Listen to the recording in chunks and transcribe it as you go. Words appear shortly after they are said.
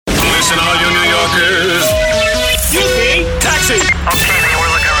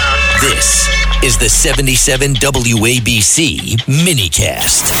This is the 77 WABC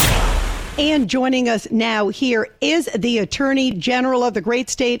minicast. And joining us now here is the Attorney General of the great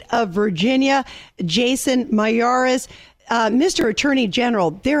state of Virginia, Jason Miyares. Mr. Attorney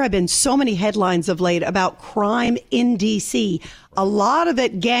General, there have been so many headlines of late about crime in D.C., a lot of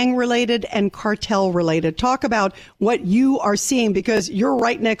it gang-related and cartel-related. Talk about what you are seeing, because you're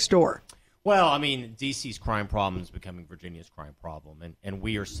right next door. Well, I mean, D.C.'s crime problem is becoming Virginia's crime problem, and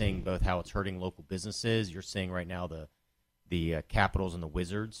we are seeing both how it's hurting local businesses. You're seeing right now the Capitals and the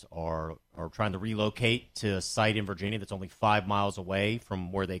Wizards are trying to relocate to a site in Virginia that's only 5 miles away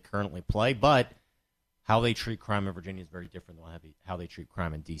from where they currently play, but how they treat crime in Virginia is very different than how they treat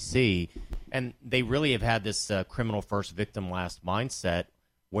crime in D.C., and they really have had this criminal first, victim last mindset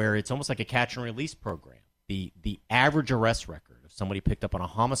where it's almost like a catch and release program. The average arrest record of somebody picked up on a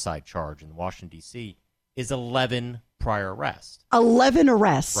homicide charge in Washington, D.C. is 11 prior arrests. 11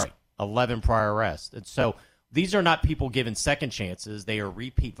 arrests. Right, 11 prior arrests. And so these are not people given second chances. They are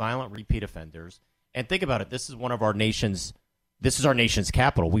violent repeat offenders. And think about it. This is our nation's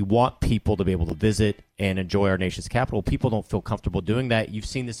capital. We want people to be able to visit and enjoy our nation's capital. People don't feel comfortable doing that. You've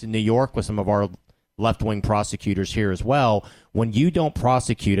seen this in New York with some of our left-wing prosecutors here as well. When you don't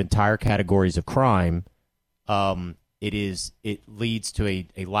prosecute entire categories of crime, it leads to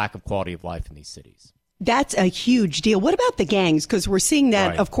a lack of quality of life in these cities. That's a huge deal. What about the gangs? Because we're seeing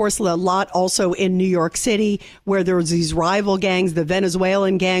that, right, of course, a lot also in New York City, where there's these rival gangs, the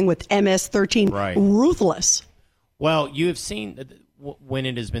Venezuelan gang with MS-13, right, ruthless. Well, you have seen when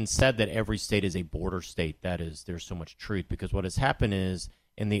it has been said that every state is a border state, there's so much truth, because what has happened is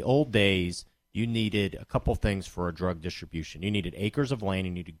in the old days, you needed a couple things for a drug distribution. You needed acres of land,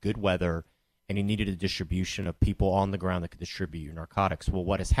 you needed good weather, and you needed a distribution of people on the ground that could distribute your narcotics. Well,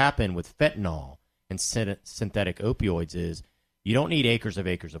 what has happened with fentanyl and synthetic opioids is you don't need acres of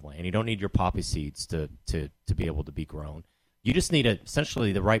land. You don't need your poppy seeds to be able to be grown. You just need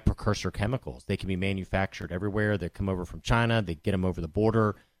essentially the right precursor chemicals. They can be manufactured everywhere. They come over from China. They get them over the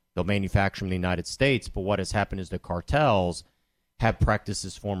border. They'll manufacture them in the United States. But what has happened is the cartels have practiced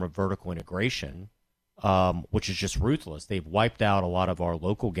this form of vertical integration, which is just ruthless. They've wiped out a lot of our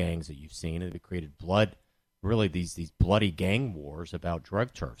local gangs that you've seen, and they've created these bloody gang wars about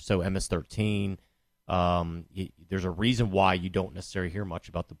drug turf. So MS-13, there's a reason why you don't necessarily hear much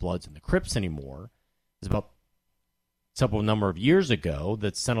about the Bloods and the Crips anymore. It's about several number of years ago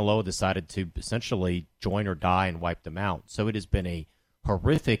that Sinaloa decided to essentially join or die and wipe them out. So it has been a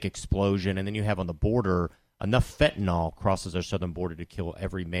horrific explosion. And then you have on the border, enough fentanyl crosses our southern border to kill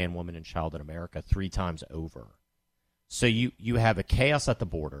every man, woman, and child in America 3 times over. So you have a chaos at the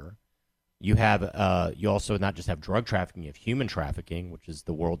border. You have you also not just have drug trafficking, you have human trafficking, which is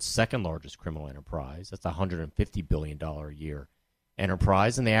the world's second largest criminal enterprise. That's a $150 billion a year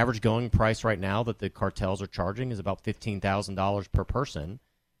enterprise, and the average going price right now that the cartels are charging is about $15,000 per person.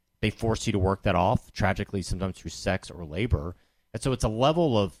 They force you to work that off, tragically sometimes through sex or labor. And so it's a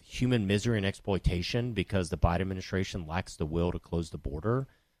level of human misery and exploitation because the Biden administration lacks the will to close the border,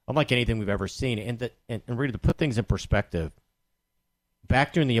 unlike anything we've ever seen. And really, to put things in perspective,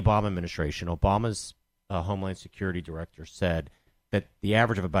 back during the Obama administration, Obama's Homeland Security director said that the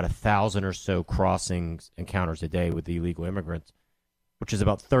average of about 1,000 or so crossings encounters a day with the illegal immigrants, which is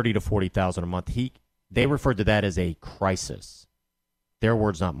about 30 to 40,000 a month. They referred to that as a crisis. Their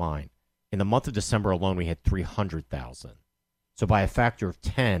words, not mine. In the month of December alone, we had 300,000. So by a factor of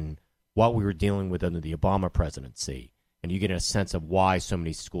 10, what we were dealing with under the Obama presidency, and you get a sense of why so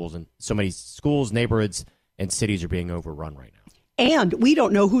many schools, neighborhoods, and cities are being overrun right now. And we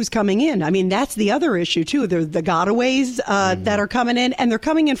don't know who's coming in. I mean, that's the other issue, too. There's the gotaways that are coming in, and they're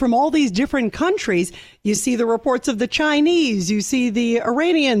coming in from all these different countries. You see the reports of the Chinese, you see the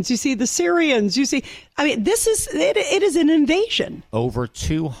Iranians, you see the Syrians, it is an invasion. Over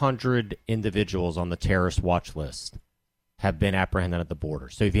 200 individuals on the terrorist watch list have been apprehended at the border.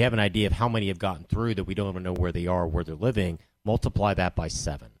 So if you have an idea of how many have gotten through that we don't even know where they are, where they're living, multiply that by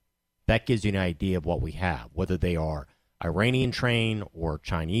 7. That gives you an idea of what we have, whether they are Iranian train or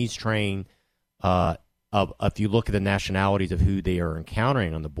Chinese train. If you look at the nationalities of who they are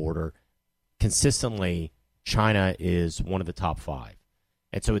encountering on the border, consistently China is one of the top 5.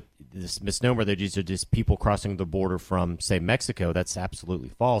 And so this misnomer that these are just people crossing the border from, say, Mexico, that's absolutely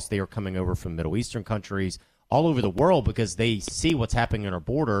false. They are coming over from Middle Eastern countries all over the world because they see what's happening on our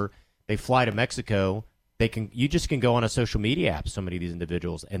border. They fly to Mexico. You just can go on a social media app, so many of these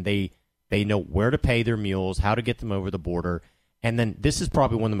individuals, and they know where to pay their mules, how to get them over the border. And then this is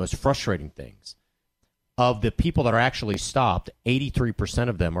probably one of the most frustrating things. Of the people that are actually stopped, 83%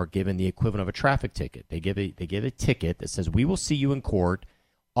 of them are given the equivalent of a traffic ticket. They give a ticket that says, we will see you in court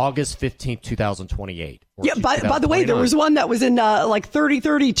August 15th, 2028. Yeah, by the way, there was one that was in like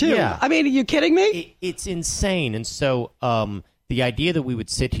 3032. Yeah. I mean, are you kidding me? It's insane. And so the idea that we would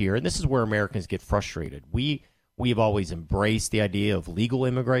sit here, and this is where Americans get frustrated. We have always embraced the idea of legal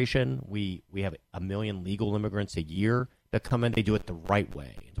immigration. We have 1 million legal immigrants a year that come in. They do it the right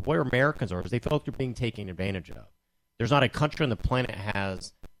way. And where Americans are is they feel like they're being taken advantage of. There's not a country on the planet that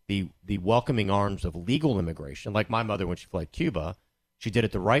has the welcoming arms of legal immigration. Like my mother, when she fled Cuba, she did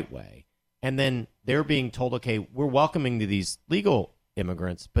it the right way. And then they're being told, okay, we're welcoming to these legal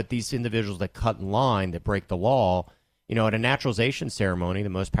immigrants, but these individuals that cut in line, that break the law, at a naturalization ceremony, the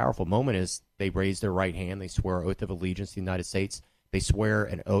most powerful moment is they raise their right hand, they swear an oath of allegiance to the United States, they swear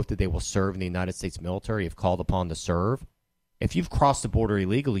an oath that they will serve in the United States military if called upon to serve. If you've crossed the border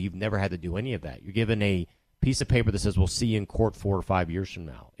illegally, you've never had to do any of that. You're given a piece of paper that says we'll see you in court 4 or 5 years from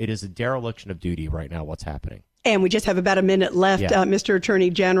now. It is a dereliction of duty right now, what's happening. And we just have about a minute left, Yeah. Mr.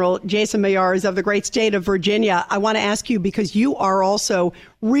 Attorney General Jason Miyares of the great state of Virginia. I want to ask you, because you are also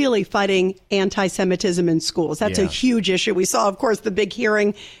really fighting anti-Semitism in schools. That's a huge issue. We saw, of course, the big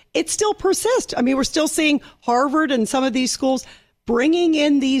hearing. It still persists. I mean, we're still seeing Harvard and some of these schools bringing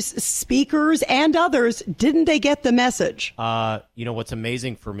in these speakers and others. Didn't they get the message? What's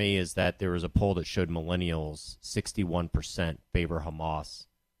amazing for me is that there was a poll that showed millennials 61% favor Hamas.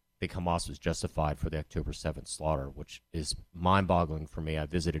 I think Hamas was justified for the October 7th slaughter, which is mind-boggling for me. I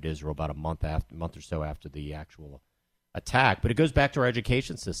visited Israel about a month or so after the actual attack. But it goes back to our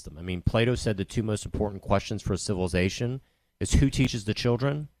education system. I mean, Plato said the 2 most important questions for a civilization is who teaches the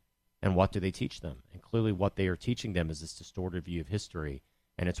children and what do they teach them? And clearly what they are teaching them is this distorted view of history.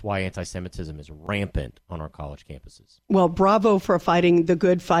 And it's why anti-Semitism is rampant on our college campuses. Well, bravo for fighting the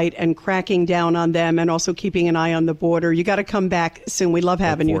good fight and cracking down on them and also keeping an eye on the border. You got to come back soon. We love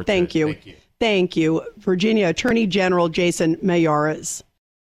having you. Thank you. Thank you. Virginia Attorney General Jason Miyares.